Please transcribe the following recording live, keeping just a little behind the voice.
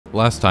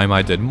Last time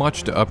I did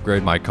much to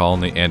upgrade my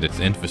colony and its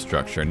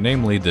infrastructure,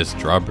 namely this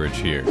drawbridge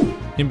here.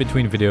 In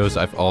between videos,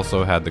 I've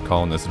also had the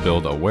colonists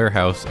build a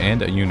warehouse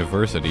and a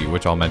university,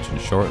 which I'll mention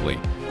shortly.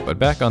 But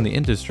back on the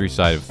industry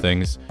side of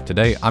things,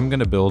 today I'm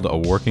going to build a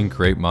working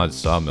crate mod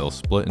sawmill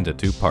split into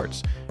two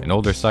parts. An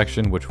older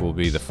section, which will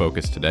be the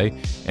focus today,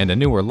 and a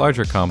newer,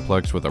 larger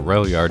complex with a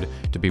rail yard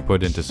to be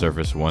put into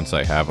service once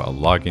I have a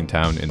logging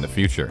town in the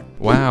future.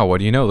 Wow, what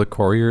do you know, the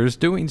courier is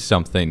doing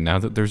something now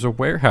that there's a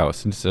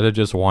warehouse instead of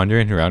just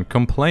wandering around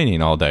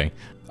complaining all day.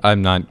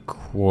 I'm not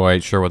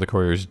quite sure what the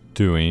courier is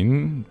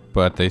doing,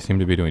 but they seem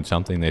to be doing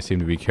something. They seem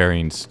to be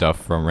carrying stuff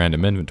from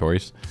random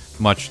inventories.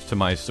 Much to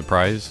my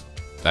surprise,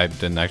 I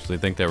didn't actually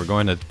think they were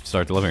going to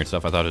start delivering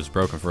stuff. I thought it was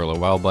broken for a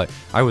little while, but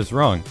I was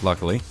wrong,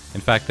 luckily. In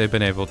fact, they've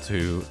been able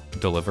to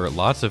deliver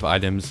lots of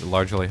items,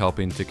 largely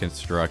helping to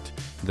construct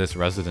this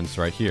residence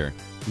right here.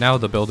 Now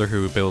the builder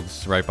who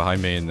builds right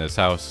behind me in this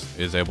house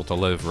is able to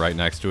live right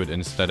next to it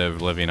instead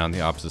of living on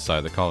the opposite side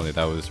of the colony.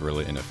 That was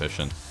really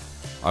inefficient.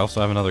 I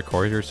also have another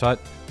courier's hut,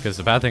 because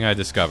the bad thing I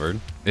discovered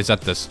is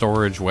that the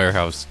storage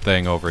warehouse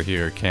thing over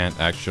here can't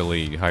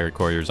actually hire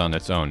couriers on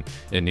its own.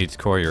 It needs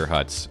courier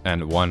huts,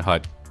 and one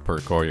hut per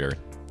courier.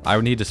 I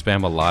would need to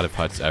spam a lot of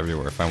huts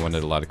everywhere if I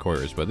wanted a lot of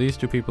couriers, but these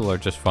two people are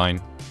just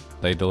fine.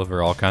 They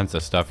deliver all kinds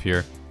of stuff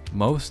here.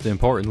 Most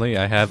importantly,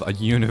 I have a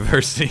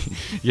university.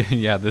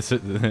 yeah, this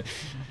is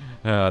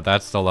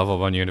that's the level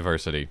 1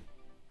 university.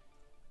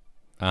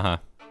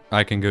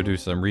 I can go do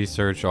some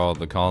research. All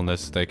the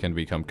colonists, they can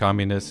become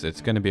communists.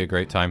 It's going to be a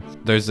great time.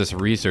 There's this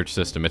research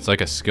system. It's like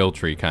a skill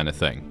tree kind of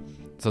thing.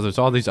 So there's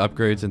all these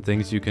upgrades and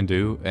things you can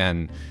do,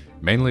 and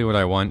mainly what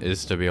I want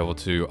is to be able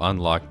to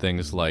unlock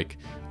things like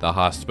the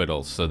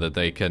hospitals so that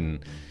they can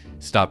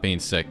stop being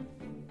sick,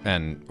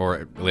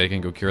 or they can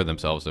go cure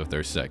themselves if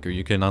they're sick. Or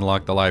you can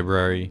unlock the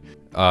library.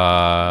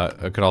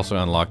 I could also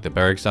unlock the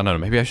barracks. I don't know,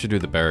 maybe I should do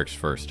the barracks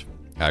first.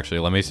 Actually,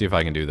 let me see if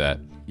I can do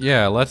that.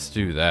 Yeah, let's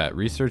do that.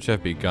 Research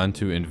have begun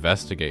to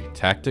investigate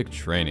tactic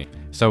training.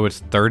 So it's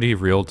 30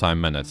 real-time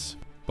minutes.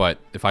 But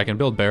if I can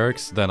build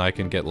barracks, then I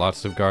can get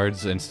lots of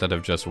guards instead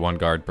of just one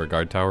guard per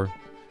guard tower.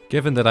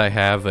 Given that I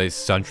have a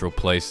central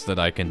place that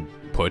I can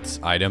put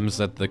items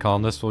that the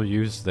colonists will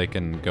use, they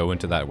can go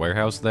into that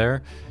warehouse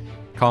there.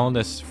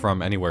 Colonists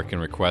from anywhere can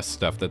request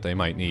stuff that they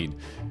might need.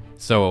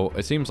 So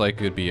it seems like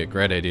it would be a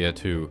great idea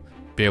to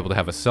be able to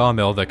have a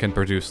sawmill that can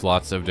produce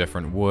lots of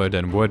different wood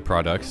and wood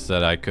products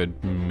that I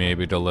could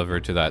maybe deliver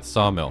to that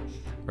sawmill.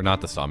 Or not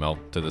the sawmill,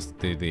 to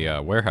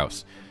the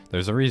warehouse.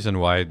 There's a reason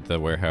why the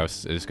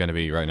warehouse is going to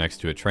be right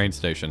next to a train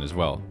station as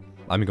well.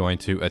 I'm going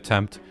to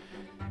attempt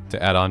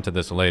to add on to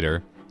this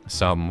later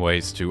some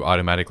ways to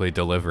automatically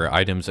deliver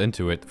items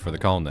into it for the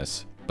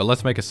colonists. But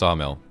let's make a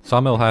sawmill.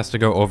 Sawmill has to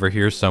go over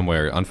here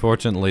somewhere.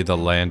 Unfortunately, the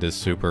land is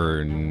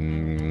super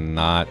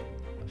not...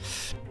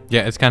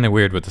 Yeah, it's kind of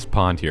weird with this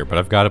pond here, but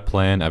I've got a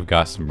plan. I've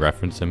got some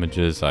reference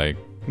images. I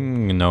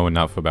know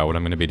enough about what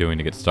I'm going to be doing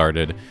to get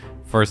started.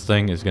 First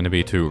thing is going to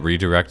be to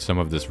redirect some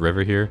of this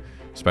river here,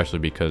 especially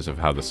because of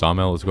how the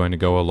sawmill is going to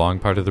go along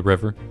part of the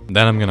river.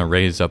 Then I'm going to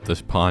raise up this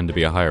pond to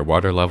be a higher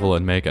water level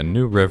and make a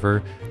new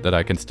river that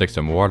I can stick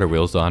some water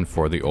wheels on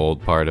for the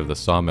old part of the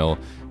sawmill.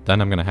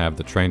 Then I'm going to have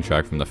the train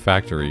track from the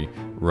factory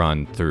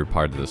run through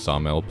part of the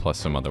sawmill, plus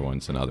some other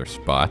ones in other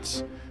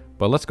spots.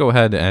 But let's go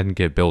ahead and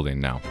get building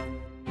now.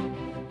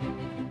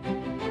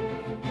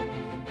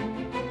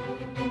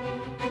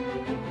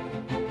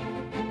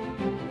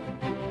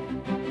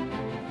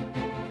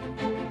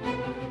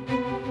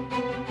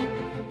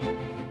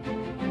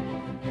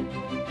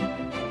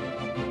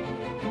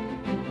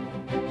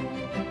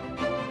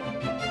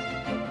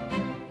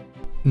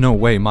 No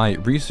way, my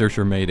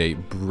researcher made a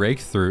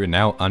breakthrough and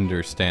now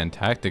understand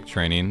tactic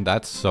training.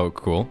 That's so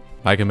cool.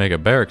 I can make a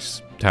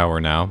barracks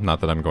tower now. Not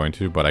that I'm going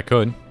to, but I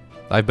could.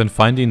 I've been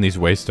finding these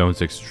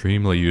waystones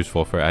extremely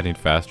useful for adding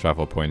fast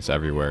travel points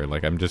everywhere.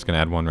 Like, I'm just going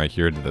to add one right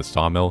here to the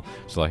sawmill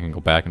so I can go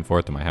back and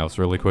forth to my house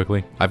really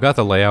quickly. I've got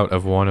the layout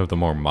of one of the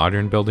more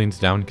modern buildings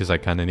down because I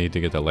kind of need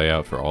to get the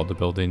layout for all the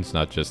buildings,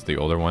 not just the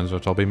older ones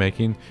which I'll be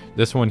making.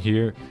 This one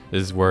here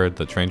is where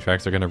the train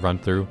tracks are going to run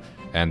through.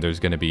 And there's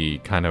going to be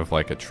kind of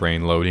like a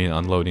train loading,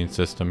 unloading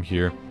system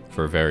here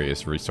for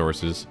various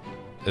resources.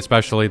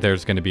 Especially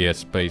there's going to be a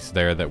space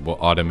there that will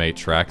automate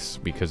tracks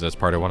because that's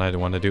part of what I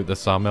want to do at the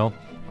sawmill.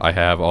 I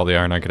have all the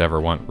iron I could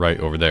ever want right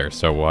over there,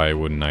 so why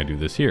wouldn't I do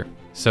this here?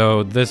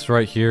 So this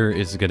right here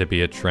is going to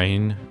be a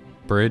train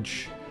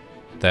bridge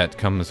that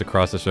comes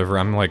across this river.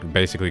 I'm like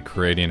basically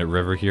creating a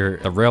river here.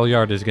 The rail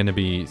yard is going to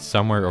be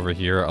somewhere over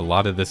here. A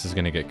lot of this is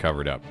going to get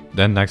covered up.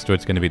 Then next to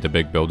it's going to be the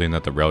big building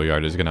that the rail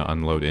yard is going to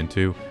unload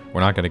into.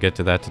 We're not going to get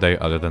to that today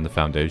other than the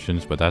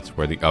foundations, but that's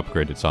where the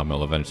upgraded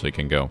sawmill eventually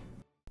can go.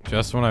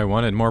 Just when I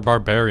wanted more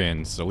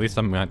barbarians. At least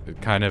I'm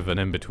at kind of an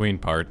in-between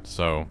part,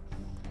 so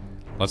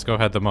let's go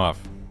head them off.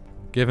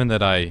 Given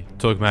that I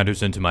took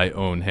matters into my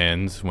own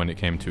hands when it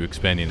came to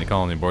expanding the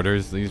colony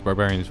borders, these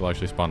barbarians will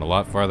actually spawn a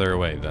lot farther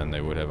away than they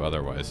would have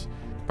otherwise.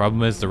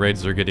 Problem is the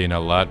raids are getting a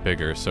lot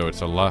bigger, so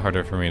it's a lot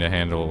harder for me to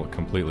handle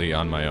completely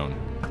on my own.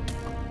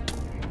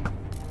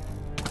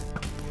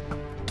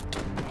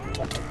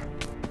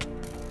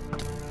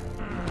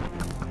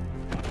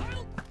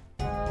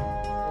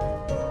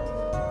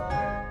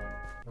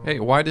 Hey,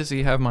 why does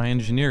he have my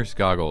engineer's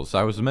goggles?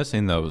 I was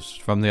missing those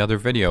from the other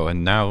video,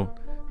 and now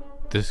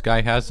this guy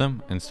has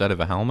them instead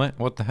of a helmet?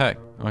 What the heck?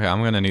 Okay,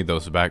 I'm gonna need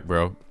those back,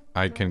 bro.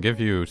 I can give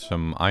you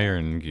some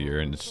iron gear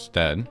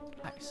instead.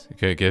 Nice.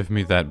 Okay, give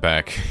me that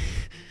back.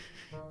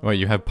 Wait,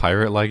 you have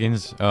pirate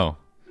leggings? Oh.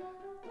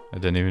 I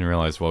didn't even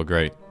realize. Well,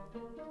 great.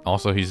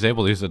 Also, he's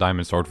able to use the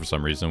diamond sword for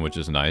some reason, which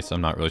is nice.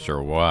 I'm not really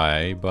sure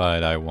why,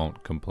 but I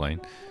won't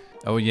complain.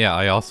 Oh yeah,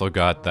 I also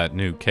got that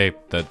new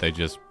cape that they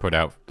just put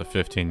out, the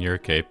 15-year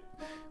cape,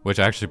 which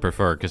I actually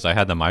prefer because I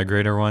had the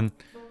migrator one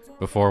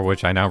before,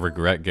 which I now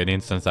regret getting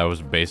since that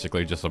was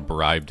basically just a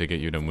bribe to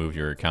get you to move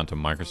your account to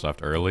Microsoft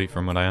early,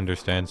 from what I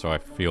understand, so I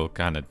feel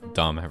kind of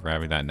dumb for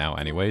having that now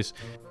anyways.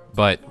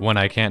 But when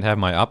I can't have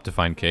my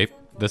Optifine cape,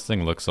 this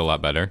thing looks a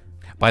lot better.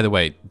 By the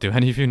way, do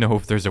any of you know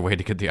if there's a way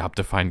to get the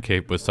Optifine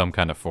cape with some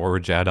kind of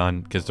Forge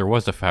add-on? Because there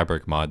was a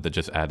fabric mod that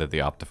just added the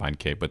Optifine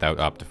cape without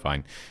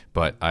Optifine,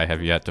 but I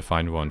have yet to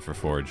find one for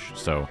Forge,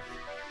 so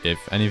if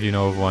any of you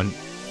know of one,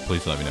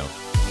 please let me know.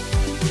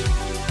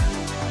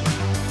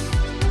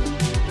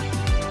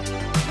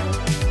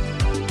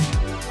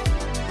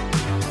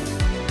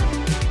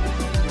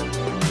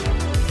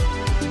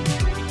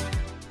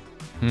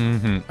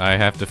 I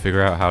have to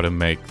figure out how to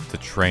make the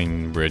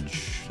train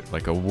bridge,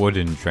 like a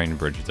wooden train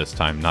bridge this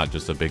time, not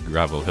just a big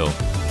gravel hill.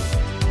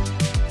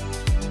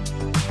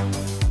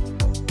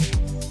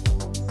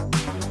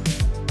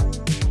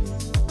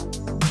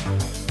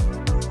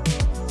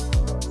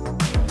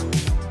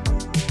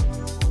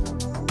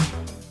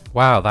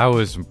 Wow, that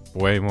was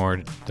way more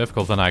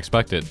difficult than I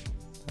expected.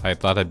 I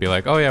thought I'd be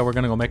like, oh yeah, we're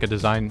gonna go make a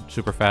design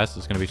super fast,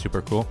 it's gonna be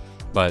super cool.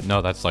 But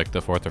no, that's like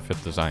the 4th or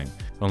 5th design.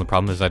 The only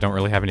problem is I don't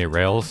really have any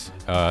rails,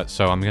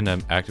 so I'm gonna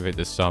activate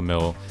this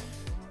sawmill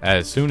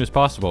as soon as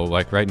possible.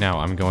 Like right now,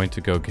 I'm going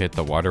to go get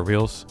the water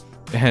wheels.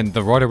 And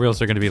the water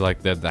wheels are gonna be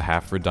like the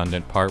half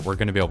redundant part. We're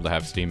gonna be able to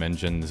have steam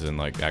engines and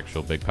like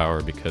actual big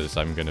power because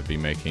I'm gonna be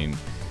making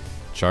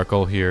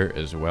charcoal here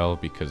as well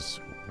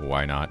because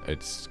why not?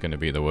 It's gonna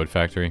be the wood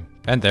factory.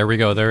 And there we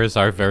go, there is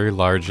our very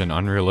large and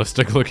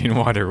unrealistic looking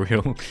water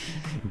wheel.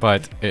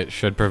 But it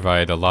should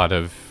provide a lot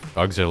of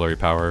auxiliary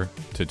power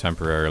to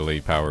temporarily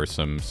power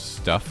some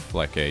stuff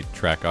like a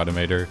track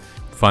automator.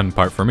 Fun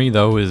part for me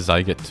though is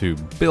I get to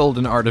build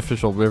an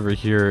artificial river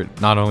here.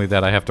 Not only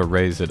that, I have to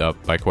raise it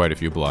up by quite a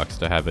few blocks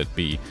to have it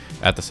be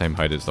at the same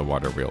height as the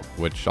water wheel,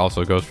 which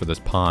also goes for this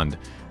pond.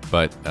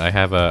 But I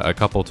have a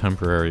couple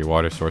temporary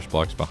water source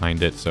blocks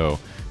behind it, so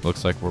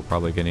looks like we're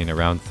probably getting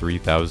around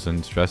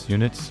 3,000 stress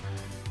units.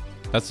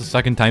 That's the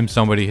second time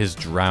somebody has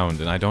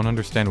drowned, and I don't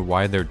understand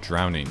why they're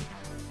drowning.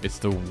 It's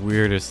the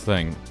weirdest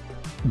thing.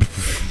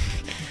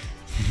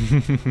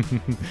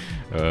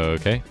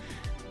 Okay.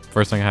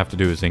 First thing I have to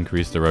do is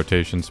increase the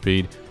rotation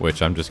speed,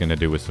 which I'm just going to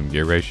do with some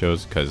gear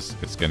ratios because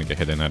it's going to get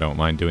hidden. I don't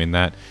mind doing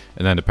that.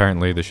 And then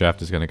apparently the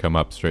shaft is going to come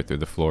up straight through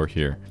the floor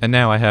here. And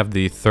now I have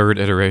the 3rd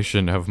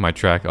iteration of my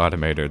track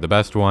automator, the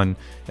best one,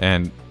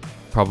 and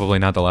probably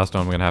not the last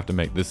one I'm going to have to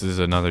make. This is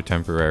another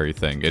temporary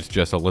thing. It's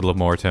just a little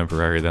more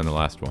temporary than the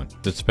last one.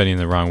 It's spinning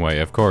the wrong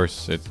way. Of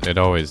course, it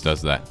always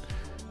does that.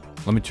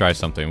 Let me try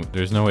something.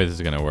 There's no way this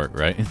is going to work,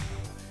 right?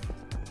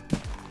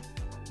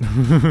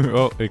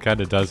 Oh, it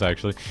kind of does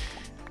actually.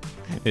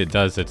 It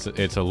does.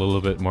 It's a little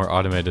bit more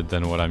automated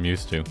than what I'm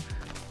used to.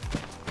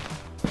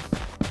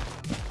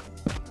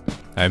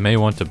 I may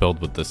want to build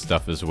with this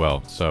stuff as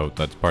well, so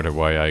that's part of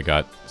why I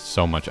got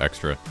so much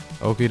extra.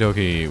 Okie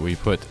dokie, we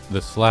put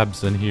the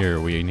slabs in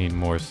here. We need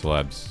more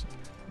slabs.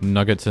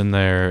 Nuggets in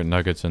there,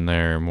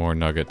 more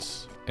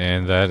nuggets.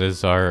 And that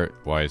is our...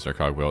 Why is our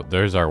cogwheel?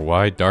 There's our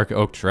wide dark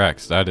oak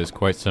tracks. That is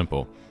quite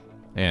simple.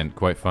 And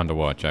quite fun to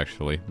watch,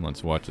 actually.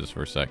 Let's watch this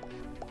for a sec.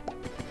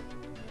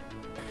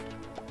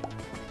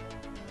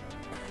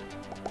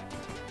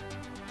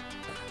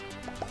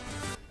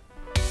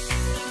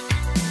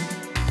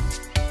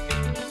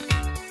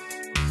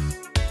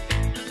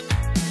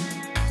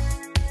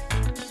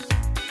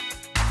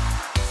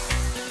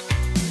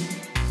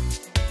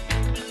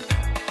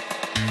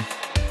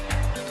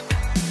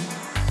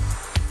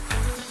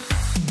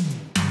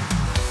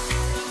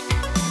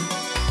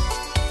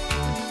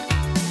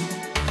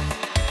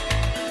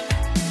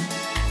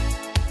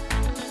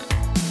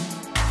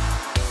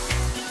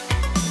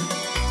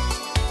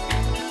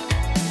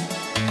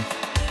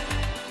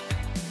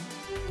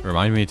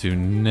 Remind me to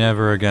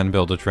never again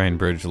build a train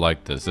bridge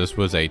like this. This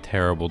was a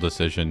terrible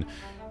decision.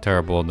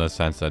 Terrible in the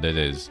sense that it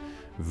is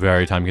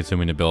very time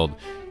consuming to build.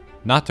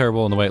 Not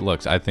terrible in the way it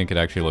looks. I think it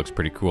actually looks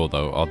pretty cool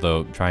though,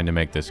 although trying to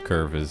make this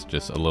curve is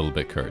just a little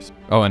bit cursed.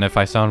 Oh, and if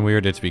I sound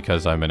weird, it's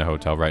because I'm in a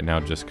hotel right now,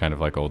 just kind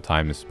of like old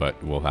times,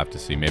 but we'll have to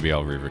see. Maybe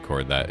I'll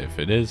re-record that if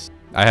it is.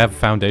 I have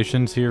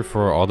foundations here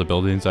for all the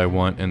buildings I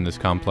want in this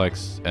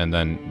complex, and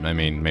then, I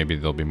mean, maybe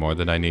there'll be more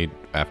that I need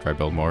after I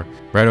build more.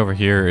 Right over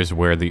here is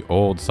where the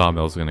old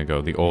sawmill is going to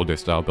go, the older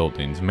style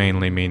buildings,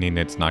 mainly meaning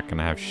it's not going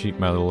to have sheet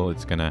metal,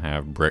 it's going to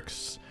have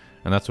bricks.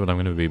 And that's what I'm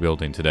going to be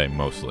building today,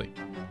 mostly.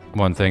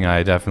 One thing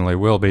I definitely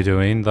will be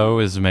doing, though,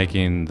 is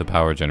making the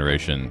power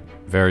generation.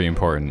 Very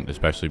important,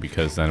 especially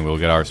because then we'll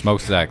get our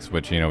smokestacks,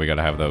 which, you know, we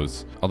gotta have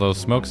those. Although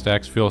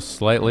smokestacks feel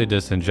slightly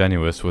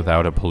disingenuous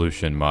without a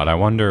pollution mod. I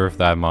wonder if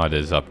that mod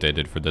is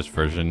updated for this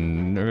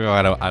version.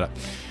 I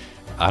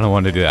don't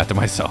want to do that to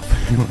myself,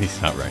 at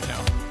least not right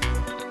now.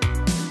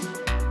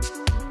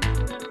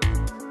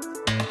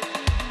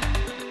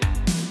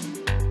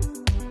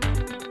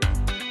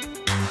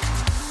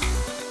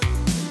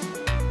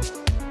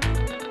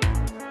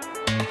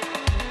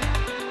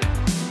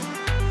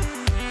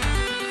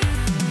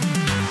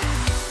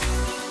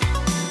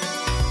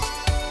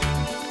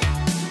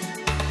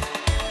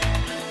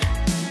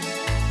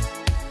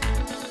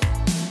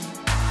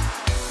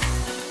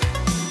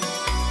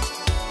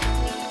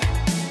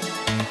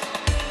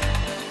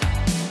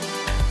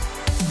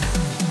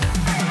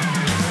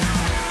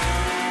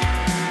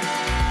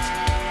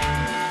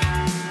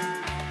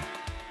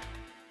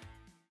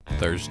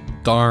 There's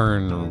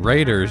darn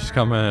raiders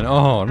coming.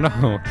 Oh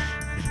no,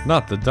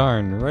 not the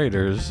darn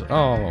raiders.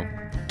 Oh,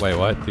 wait,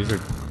 what? These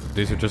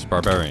are just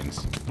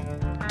barbarians.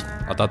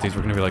 I thought these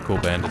were gonna be like cool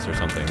bandits or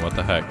something. What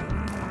the heck?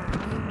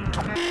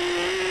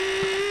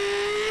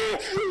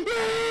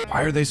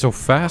 Why are they so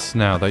fast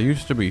now? They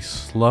used to be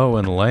slow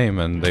and lame,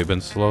 and they've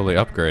been slowly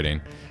upgrading.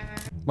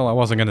 Well, I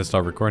wasn't gonna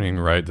start recording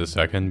right this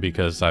second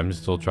because I'm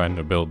still trying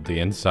to build the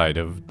inside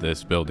of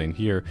this building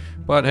here.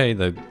 But hey,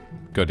 the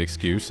good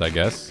excuse, I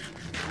guess.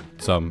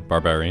 Some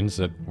barbarians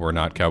that were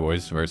not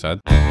cowboys, very sad.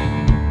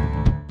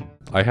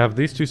 I have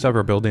these two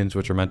separate buildings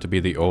which are meant to be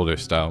the older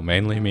style,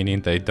 mainly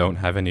meaning they don't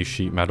have any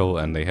sheet metal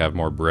and they have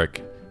more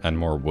brick and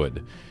more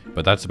wood.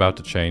 But that's about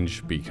to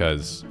change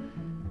because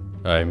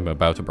I'm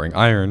about to bring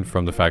iron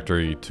from the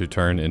factory to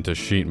turn into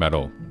sheet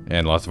metal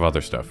and lots of other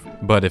stuff.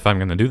 But if I'm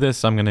going to do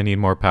this, I'm going to need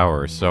more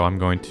power, so I'm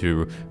going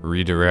to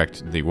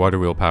redirect the water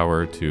wheel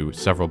power to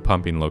several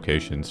pumping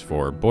locations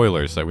for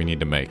boilers that we need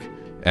to make.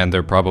 And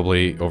they're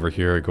probably over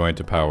here going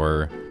to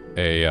power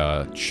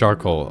a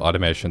charcoal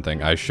automation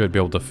thing. I should be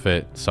able to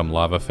fit some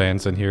lava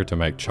fans in here to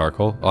make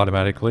charcoal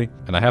automatically.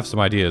 And I have some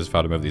ideas of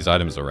how to move these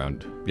items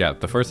around. Yeah,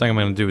 the first thing I'm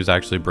going to do is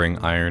actually bring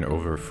iron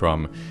over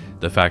from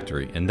the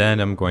factory. And then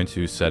I'm going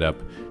to set up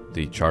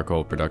the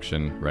charcoal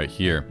production right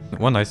here.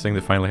 One nice thing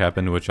that finally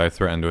happened, which I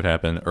threatened would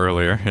happen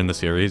earlier in the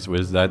series,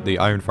 was that the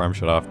iron farm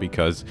shut off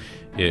because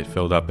it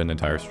filled up an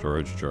entire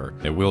storage drawer.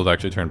 It will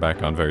actually turn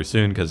back on very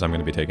soon because I'm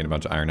going to be taking a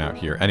bunch of iron out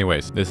here.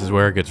 Anyways, this is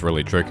where it gets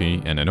really tricky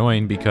and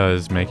annoying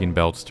because making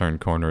belts turn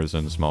corners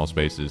in small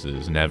spaces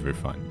is never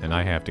fun, and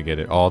I have to get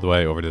it all the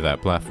way over to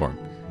that platform.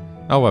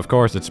 Oh, of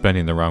course it's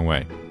spinning the wrong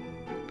way.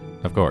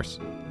 Of course.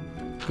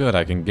 Good,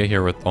 I can get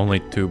here with only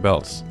 2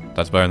 belts.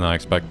 That's better than I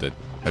expected.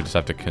 I just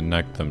have to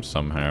connect them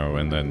somehow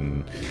and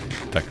then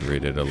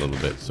decorate it a little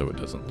bit so it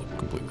doesn't look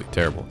completely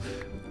terrible.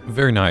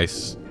 Very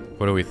nice.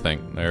 What do we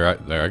think? There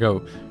I go.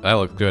 That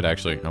looks good,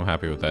 actually. I'm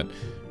happy with that.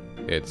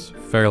 It's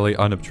fairly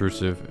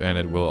unobtrusive, and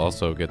it will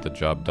also get the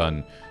job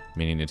done,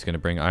 meaning it's going to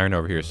bring iron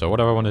over here. So what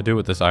do I want to do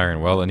with this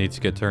iron? Well, it needs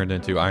to get turned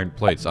into iron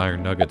plates,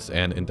 iron nuggets,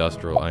 and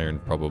industrial iron,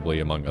 probably,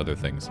 among other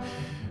things.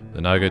 The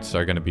nuggets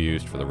are going to be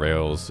used for the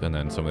rails, and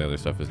then some of the other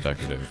stuff is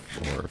decorative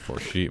or for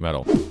sheet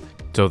metal.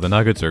 So the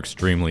nuggets are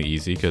extremely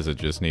easy because it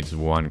just needs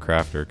one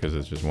crafter because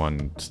it's just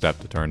one step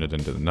to turn it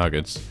into the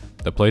nuggets.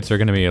 The plates are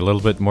going to be a little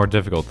bit more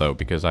difficult though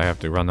because I have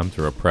to run them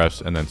through a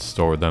press and then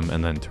store them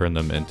and then turn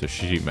them into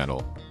sheet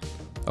metal.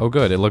 Oh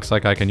good, it looks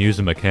like I can use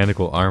a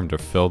mechanical arm to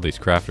fill these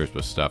crafters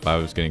with stuff. I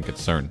was getting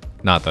concerned.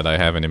 Not that I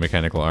have any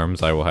mechanical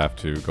arms, I will have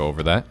to go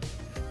over that.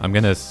 I'm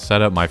going to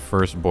set up my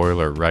first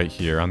boiler right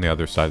here on the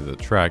other side of the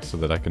track so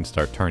that I can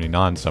start turning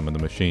on some of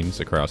the machines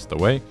across the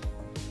way.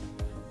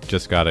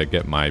 Just gotta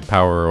get my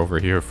power over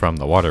here from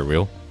the water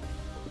wheel.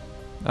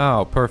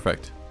 Oh,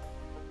 perfect.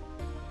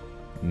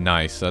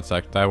 Nice,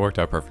 that worked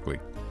out perfectly.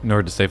 In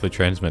order to safely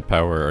transmit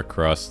power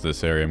across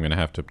this area, I'm gonna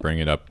have to bring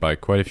it up by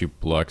quite a few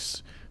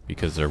blocks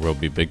because there will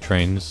be big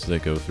trains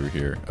that go through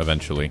here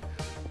eventually.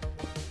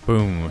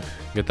 Boom,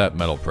 get that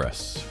metal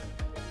press.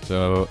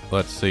 So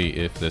let's see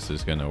if this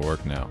is gonna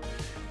work now.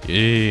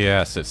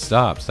 Yes, it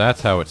stops.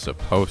 That's how it's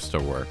supposed to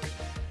work.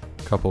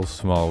 Couple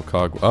small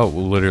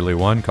literally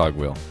one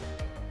cogwheel.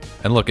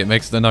 And look, it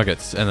makes the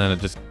nuggets, and then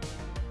it just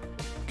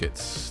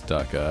gets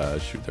stuck.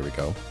 Shoot, there we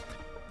go.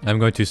 I'm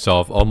going to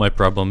solve all my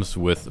problems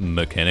with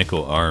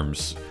mechanical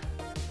arms.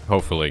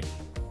 Hopefully.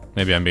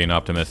 Maybe I'm being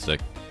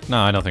optimistic. No,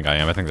 I don't think I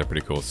am. I think they're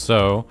pretty cool.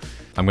 So,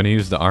 I'm going to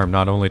use the arm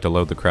not only to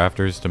load the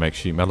crafters to make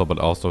sheet metal, but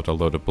also to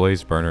load a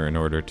blaze burner in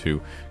order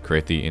to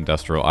create the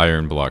industrial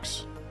iron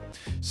blocks.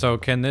 So,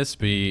 can this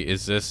be...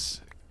 Is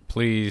this...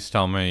 Please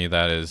tell me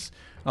that is...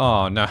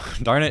 Oh, no.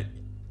 Darn it.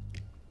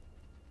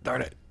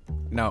 Darn it.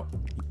 No,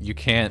 you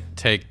can't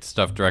take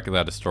stuff directly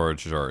out of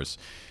storage drawers.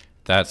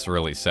 That's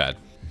really sad.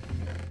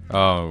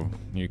 Oh,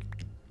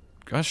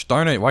 gosh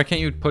darn it, why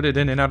can't you put it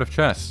in and out of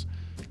chests?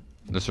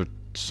 This is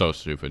so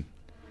stupid.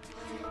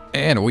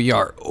 And we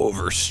are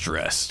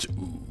overstressed.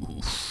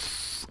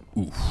 Oof.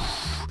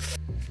 Oof.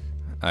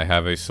 I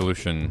have a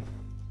solution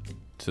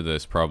to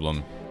this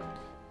problem.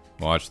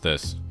 Watch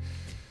this.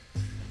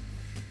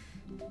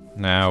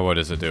 Now what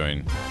is it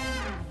doing?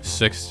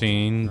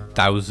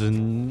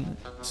 16,000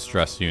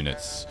 stress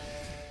units.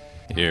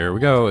 Here we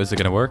go. Is it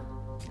gonna work?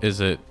 Is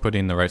it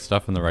putting the right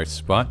stuff in the right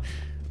spot?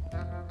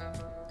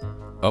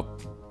 Oh,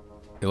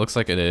 it looks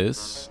like it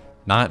is.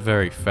 Not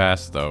very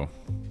fast though.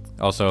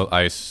 Also,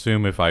 I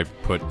assume if I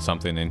put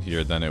something in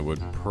here, then it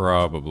would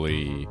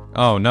probably...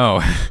 Oh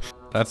no,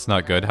 that's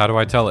not good. How do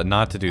I tell it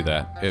not to do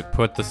that? It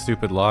put the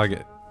stupid log...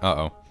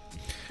 Uh-oh.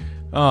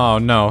 Oh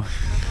no.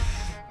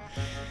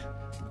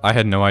 I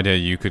had no idea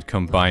you could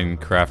combine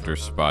crafter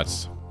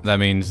spots. That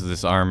means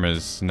this arm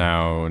is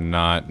now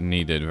not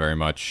needed very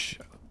much,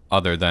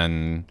 other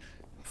than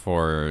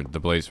for the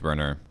blaze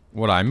burner.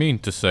 What I mean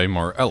to say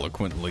more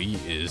eloquently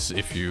is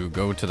if you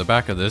go to the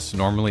back of this,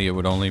 normally it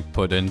would only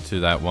put into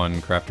that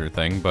one crafter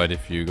thing, but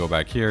if you go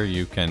back here,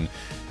 you can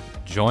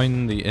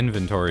join the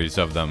inventories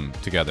of them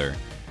together.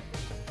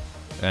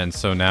 And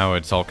so now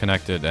it's all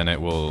connected and it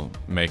will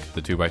make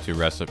the 2x2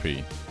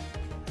 recipe.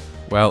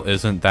 Well,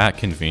 isn't that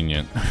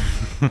convenient?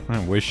 I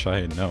wish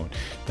I had known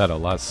that a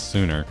lot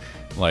sooner.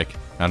 Like,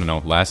 I don't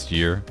know, last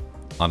year,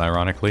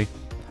 unironically.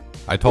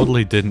 I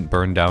totally didn't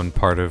burn down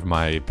part of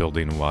my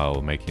building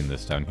while making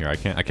this down here. I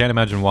can't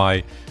imagine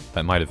why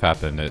that might have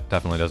happened. It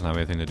definitely doesn't have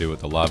anything to do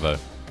with the lava.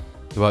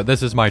 But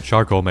this is my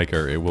charcoal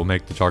maker. It will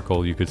make the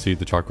charcoal. You could see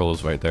the charcoal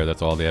is right there.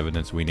 That's all the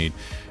evidence we need.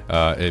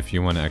 If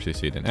you want to actually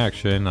see it in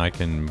action, I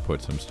can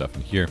put some stuff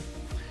in here.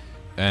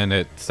 And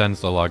it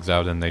sends the logs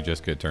out and they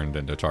just get turned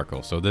into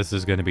charcoal. So this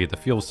is going to be the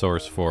fuel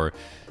source for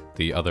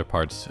the other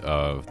parts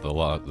of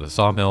the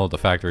sawmill, the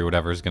factory,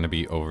 whatever is going to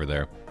be over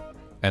there.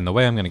 And the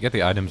way I'm going to get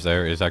the items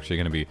there is actually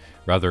going to be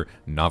rather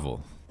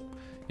novel.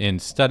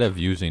 Instead of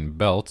using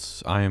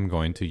belts, I am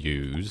going to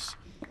use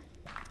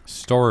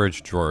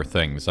storage drawer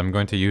things. I'm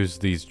going to use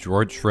these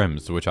drawer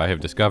trims, which I have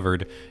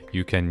discovered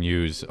you can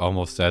use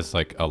almost as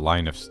like a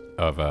line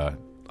of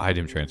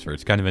item transfer.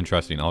 It's kind of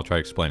interesting. I'll try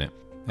to explain it.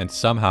 And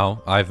somehow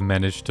I've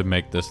managed to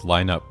make this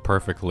line up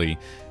perfectly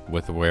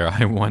with where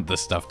I want the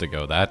stuff to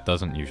go. That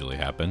doesn't usually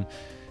happen.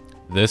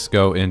 This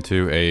go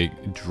into a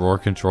drawer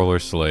controller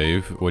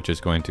slave, which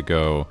is going to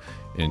go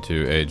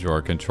into a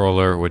drawer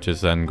controller, which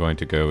is then going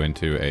to go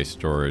into a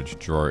storage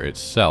drawer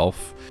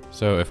itself.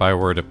 So if I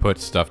were to put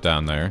stuff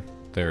down there,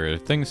 there are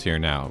things here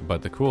now.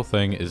 But the cool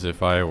thing is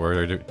if I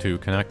were to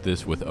connect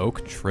this with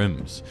oak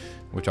trims,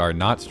 which are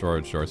not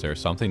storage drawers, they're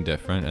something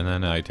different. And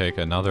then I take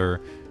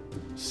another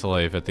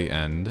slave at the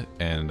end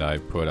and I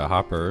put a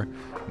hopper.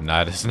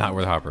 That is not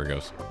where the hopper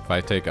goes. If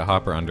I take a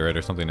hopper under it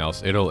or something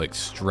else, it'll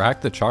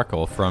extract the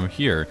charcoal from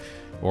here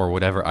or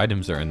whatever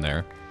items are in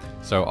there.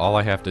 So all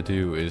I have to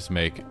do is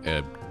make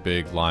a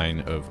big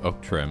line of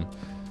oak trim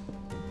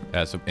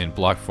as in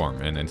block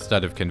form. And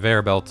instead of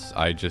conveyor belts,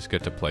 I just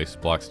get to place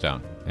blocks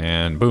down.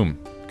 And boom,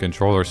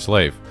 controller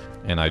slave.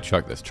 And I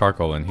chuck this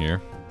charcoal in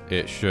here.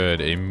 It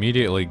should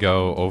immediately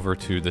go over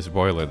to this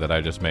boiler that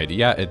I just made.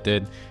 Yeah, it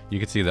did. You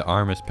can see the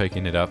arm is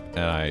picking it up,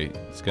 and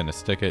it's going to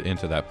stick it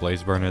into that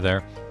blaze burner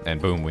there.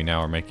 And boom, we now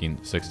are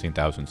making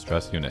 16,000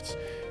 stress units.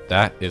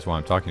 That is what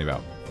I'm talking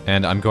about.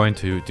 And I'm going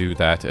to do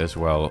that as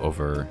well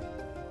over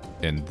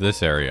in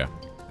this area,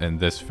 in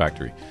this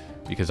factory.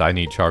 Because I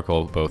need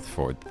charcoal both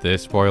for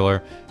this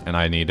boiler, and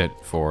I need it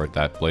for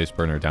that blaze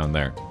burner down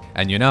there.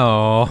 And you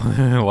know,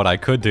 what I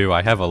could do,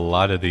 I have a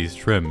lot of these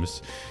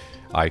trims.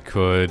 I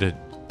could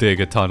dig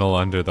a tunnel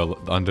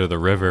under the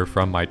river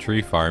from my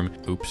tree farm.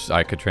 Oops,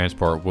 I could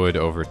transport wood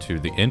over to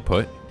the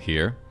input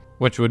here,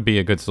 which would be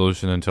a good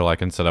solution until I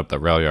can set up the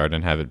railyard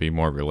and have it be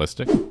more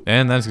realistic.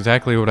 And that's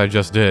exactly what I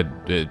just did.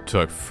 It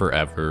took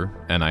forever,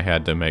 and I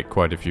had to make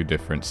quite a few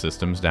different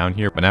systems down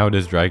here, but now it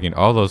is dragging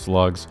all those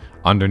logs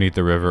underneath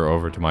the river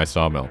over to my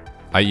sawmill.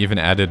 I even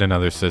added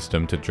another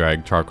system to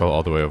drag charcoal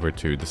all the way over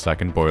to the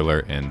second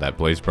boiler and that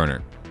blaze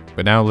burner.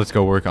 But now let's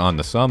go work on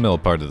the sawmill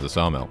part of the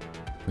sawmill.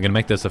 We're gonna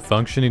make this a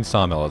functioning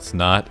sawmill. It's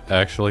not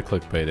actually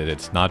clickbaited.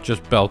 It's not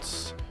just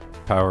belts.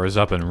 Power is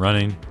up and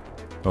running.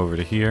 Over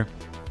to here.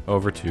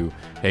 Over to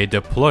a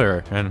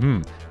deployer.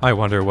 And I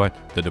wonder what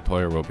the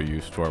deployer will be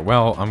used for.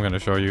 Well, I'm gonna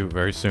show you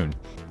very soon.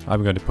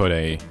 I'm going to put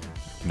a...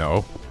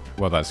 No.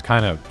 Well, that's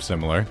kind of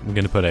similar. I'm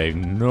gonna put a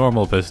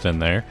normal piston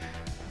there.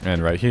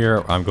 And right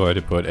here, I'm going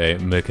to put a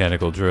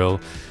mechanical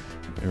drill.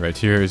 And right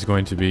here is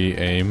going to be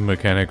a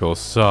mechanical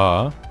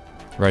saw.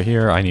 Right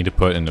here, I need to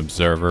put an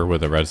observer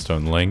with a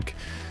redstone link.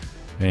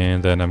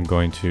 And then I'm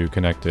going to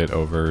connect it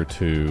over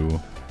to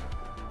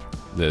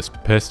this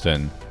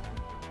piston.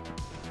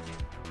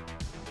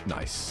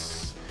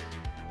 Nice.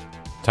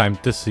 Time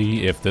to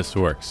see if this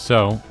works.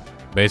 So,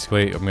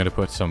 basically, I'm going to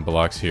put some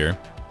blocks here.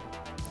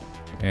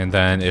 And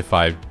then if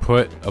I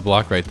put a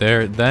block right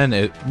there, then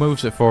it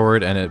moves it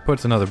forward and it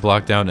puts another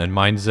block down and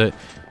mines it.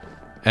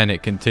 And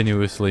it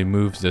continuously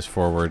moves this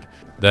forward.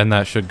 Then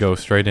that should go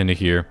straight into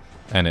here.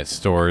 And it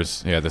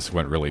stores, yeah, this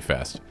went really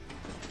fast.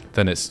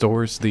 Then it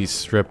stores these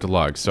stripped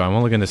logs. So I'm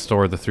only going to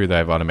store the 3 that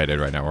I've automated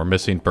right now. We're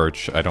missing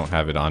birch. I don't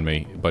have it on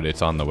me, but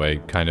it's on the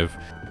way, kind of.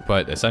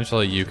 But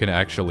essentially, you can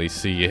actually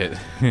see it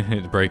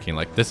breaking.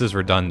 Like, this is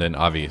redundant,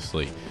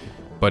 obviously,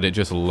 but it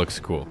just looks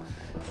cool.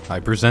 I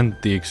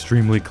present the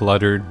extremely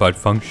cluttered but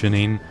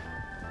functioning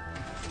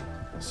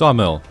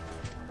Sawmill.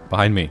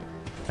 Behind me.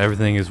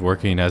 Everything is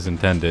working as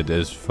intended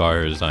as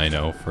far as I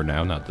know for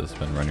now. Not that it's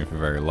been running for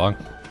very long.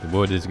 The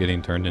wood is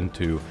getting turned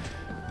into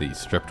the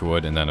stripped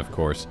wood, and then of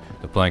course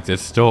the planks.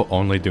 It's still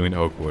only doing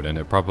oak wood, and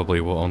it probably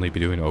will only be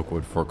doing oak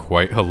wood for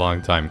quite a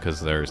long time because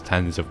there's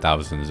tens of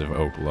thousands of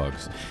oak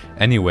logs.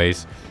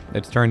 Anyways,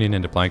 it's turning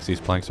into planks.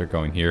 These planks are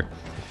going here.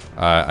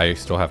 I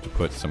still have to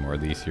put some more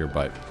of these here,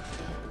 but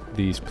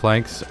these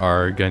planks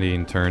are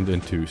getting turned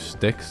into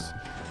sticks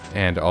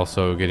and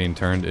also getting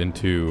turned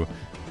into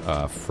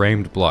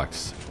framed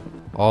blocks.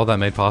 All that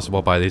made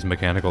possible by these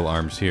mechanical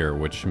arms here,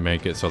 which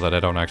make it so that I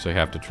don't actually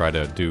have to try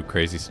to do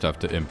crazy stuff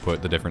to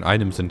input the different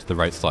items into the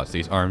right slots.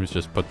 These arms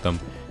just put them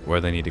where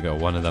they need to go.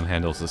 One of them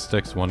handles the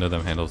sticks, one of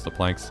them handles the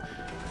planks,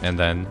 and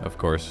then, of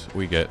course,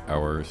 we get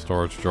our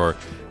storage drawer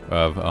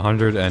of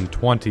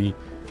 120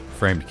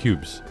 framed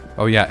cubes.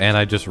 Oh yeah, and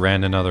I just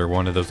ran another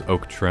one of those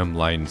oak trim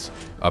lines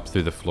up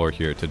through the floor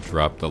here to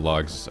drop the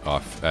logs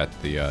off at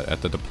the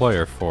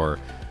deployer for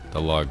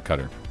the log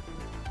cutter.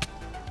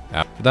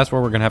 But that's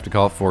what we're gonna have to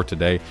call it for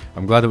today.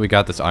 I'm glad that we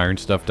got this iron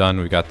stuff done.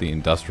 We got the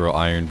industrial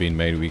iron being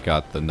made, we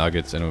got the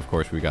nuggets, and of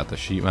course we got the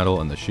sheet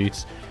metal and the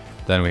sheets.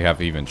 Then we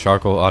have even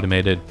charcoal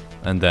automated,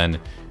 and then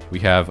we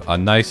have a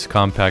nice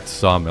compact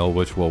sawmill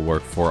which will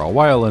work for a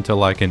while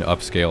until I can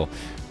upscale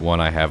when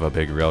I have a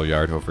big rail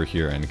yard over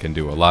here and can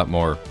do a lot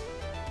more,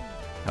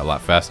 a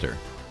lot faster.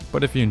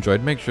 But if you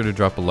enjoyed, make sure to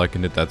drop a like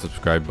and hit that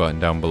subscribe button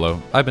down below.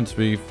 I've been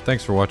Sbeev,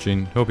 thanks for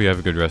watching, hope you have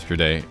a good rest of your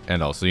day,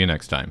 and I'll see you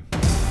next time.